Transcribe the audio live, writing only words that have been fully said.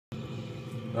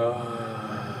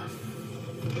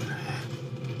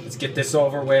Let's get this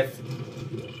over with.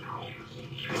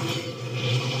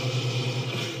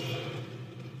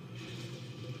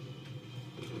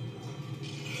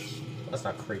 That's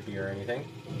not creepy or anything.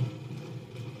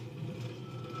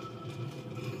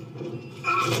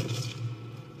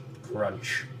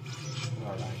 Crunch.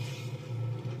 Alright.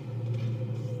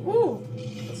 Woo!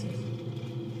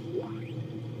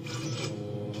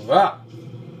 Ah!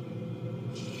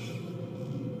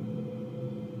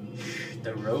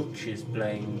 The roach is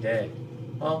playing dead.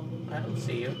 Well, I don't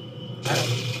see you. I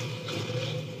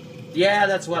don't... Yeah,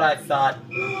 that's what I thought.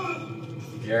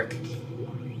 Jerk.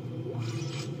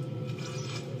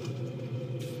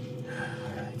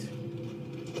 Alright.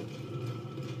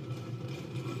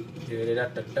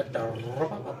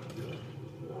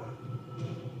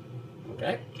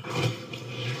 Okay.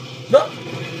 No!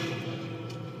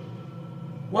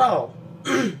 Well.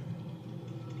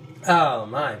 Oh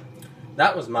my.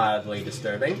 That was mildly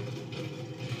disturbing.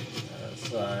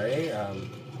 Sorry,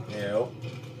 ew.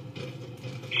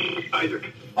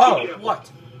 Isaac. Oh, what?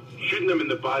 Shooting them in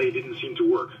the body didn't seem to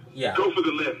work. Yeah. Go for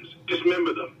the limbs.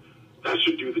 Dismember them. That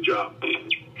should do the job. Okay.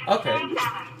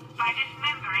 By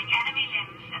dismembering enemy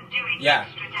limbs and doing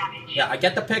extra damage. Yeah, I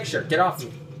get the picture. Get off me.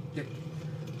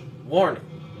 Warning.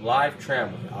 Live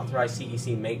tramway. Authorized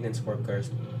CEC maintenance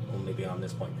workers only beyond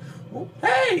this point. Ooh,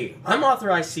 hey! I'm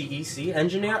authorized CEC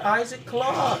engineer Isaac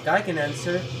Clark. I can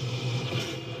answer.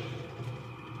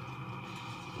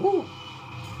 Ooh.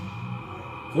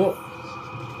 Cool.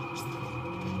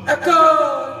 Echo!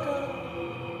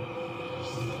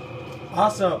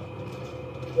 Awesome.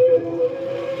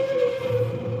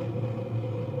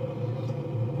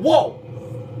 Whoa!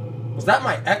 Was that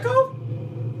my echo?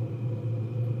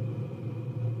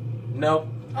 Nope.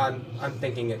 I'm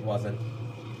thinking it wasn't.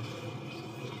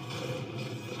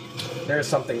 There's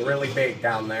something really big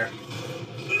down there.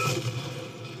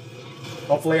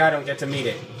 Hopefully I don't get to meet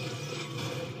it.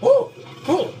 Ooh!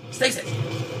 Cool! Stasis!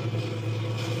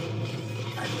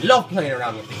 I love playing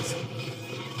around with these.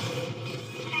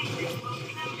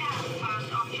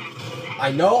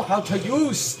 I know how to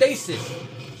use stasis!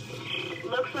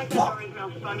 Looks like the door is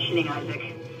malfunctioning,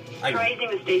 Isaac. Try using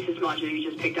the stasis module you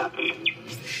just picked up.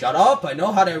 Shut up! I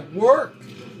know how to work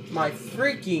my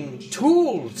freaking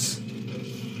tools!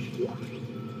 Okay,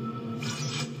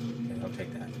 I'll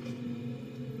take that.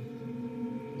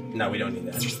 No, we don't need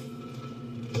that.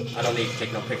 I don't need to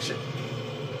take no picture.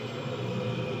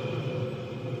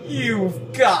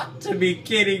 You've got to be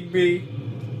kidding me!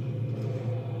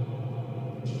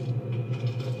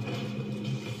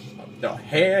 No,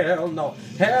 hell no!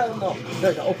 Hell no!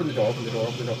 There, open the door, open the door,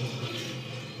 open the door.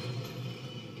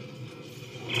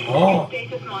 Oh! The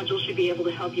stasis module should be able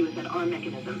to help you with that arm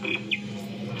mechanism.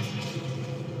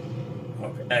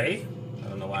 Okay. I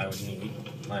don't know why I would need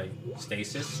my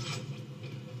stasis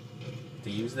to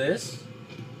use this.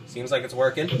 Seems like it's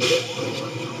working.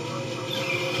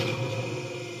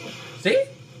 See?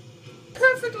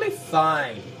 Perfectly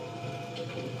fine.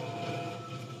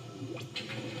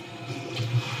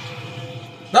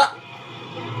 Ah!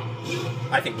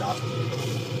 I think not.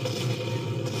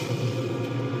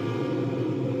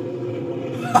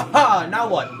 Haha! Now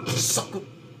what? Suck.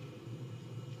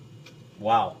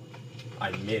 Wow.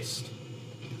 I missed.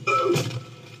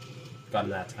 Got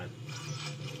him that time.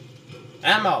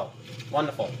 Ammo!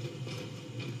 Wonderful.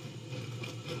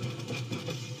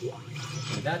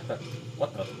 That, but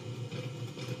what the?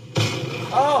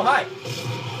 Oh, hi!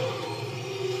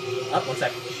 Oh, one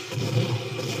sec.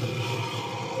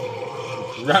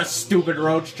 Stupid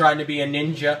roach trying to be a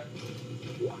ninja.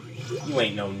 You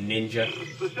ain't no ninja.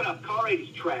 Listen up, car 8 is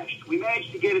trashed. We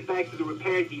managed to get it back to the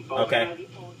repair depot. Okay.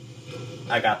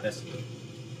 I got this.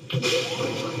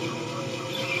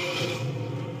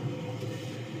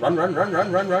 Run, run, run,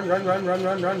 run, run, run, run, run, run,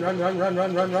 run, run, run, run, run,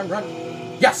 run, run, run, run.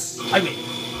 Yes! I win!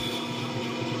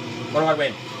 What do I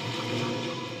win?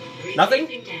 Nothing?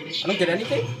 I don't get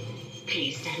anything?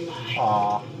 Please stand by.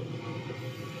 Aww.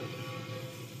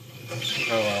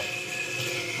 Oh well.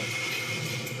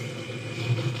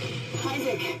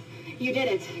 Isaac, you did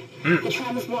it. The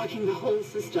tram is blocking the whole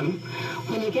system.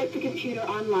 When you get the computer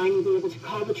online, you'll be able to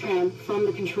call the tram from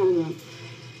the control room.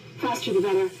 Faster the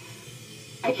better.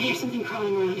 I can hear something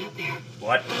crawling around out there.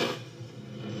 What?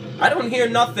 I don't hear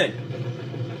nothing.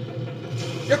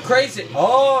 You're crazy.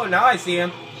 Oh, now I see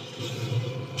him.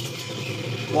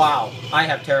 Wow, I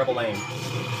have terrible aim.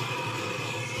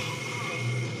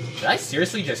 Did I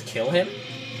seriously just kill him?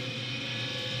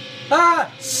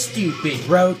 Ah, stupid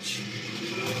roach.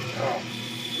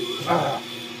 I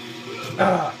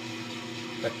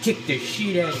kicked the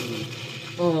shit out of you.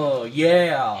 Oh,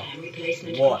 yeah.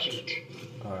 Replacement What? complete.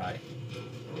 Alright.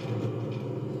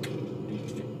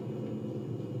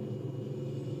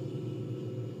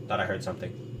 Thought I heard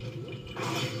something.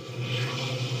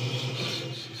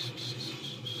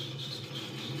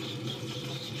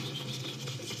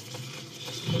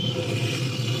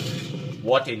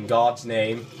 What in God's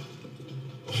name?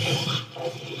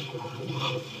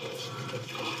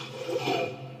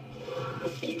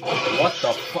 What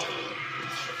the fuck?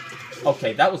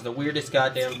 Okay, that was the weirdest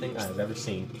goddamn thing I've ever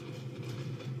seen.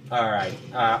 Alright,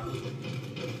 I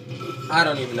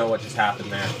don't even know what just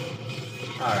happened there.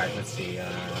 Alright, let's see,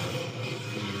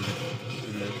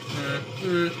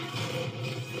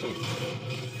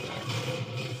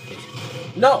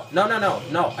 No, no, no, no,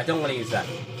 no, I don't want to use that.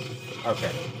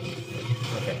 Okay.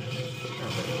 Okay.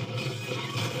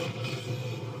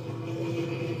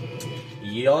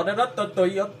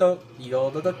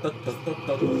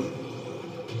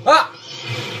 Ah!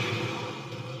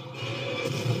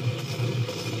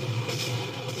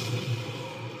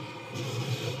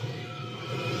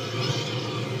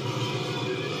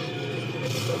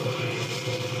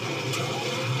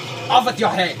 Off with your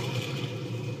head!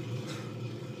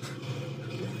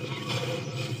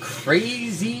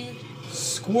 Crazy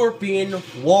scorpion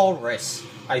walrus,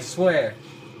 I swear.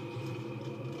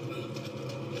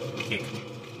 Kick.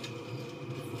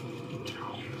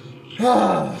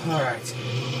 Alright.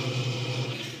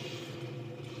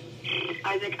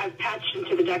 Isaac, I've patched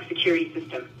into the deck security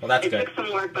system. Well, that's it good. took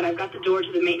some work, but I've got the door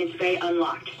to the maintenance bay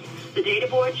unlocked. The data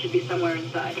board should be somewhere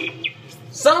inside.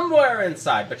 Somewhere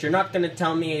inside, but you're not going to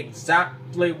tell me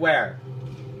exactly where.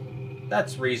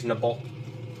 That's reasonable.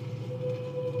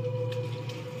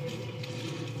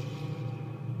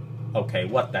 Okay,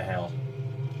 what the hell?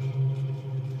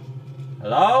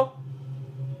 Hello?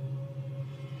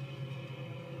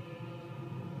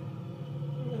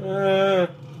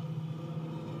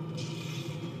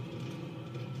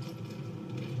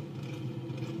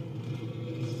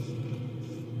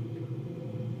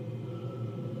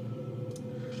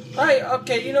 Hey,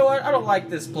 okay, you know what? I don't like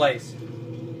this place.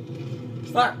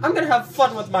 But I'm gonna have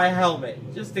fun with my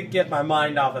helmet, just to get my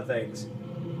mind off of things.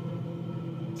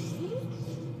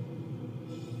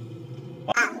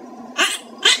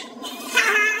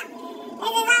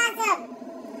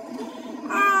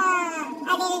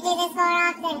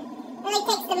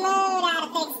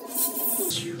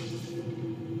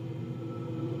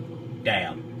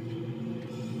 Damn.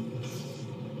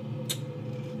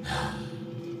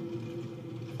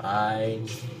 Fine.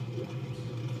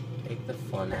 Take the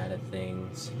fun out of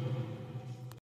things.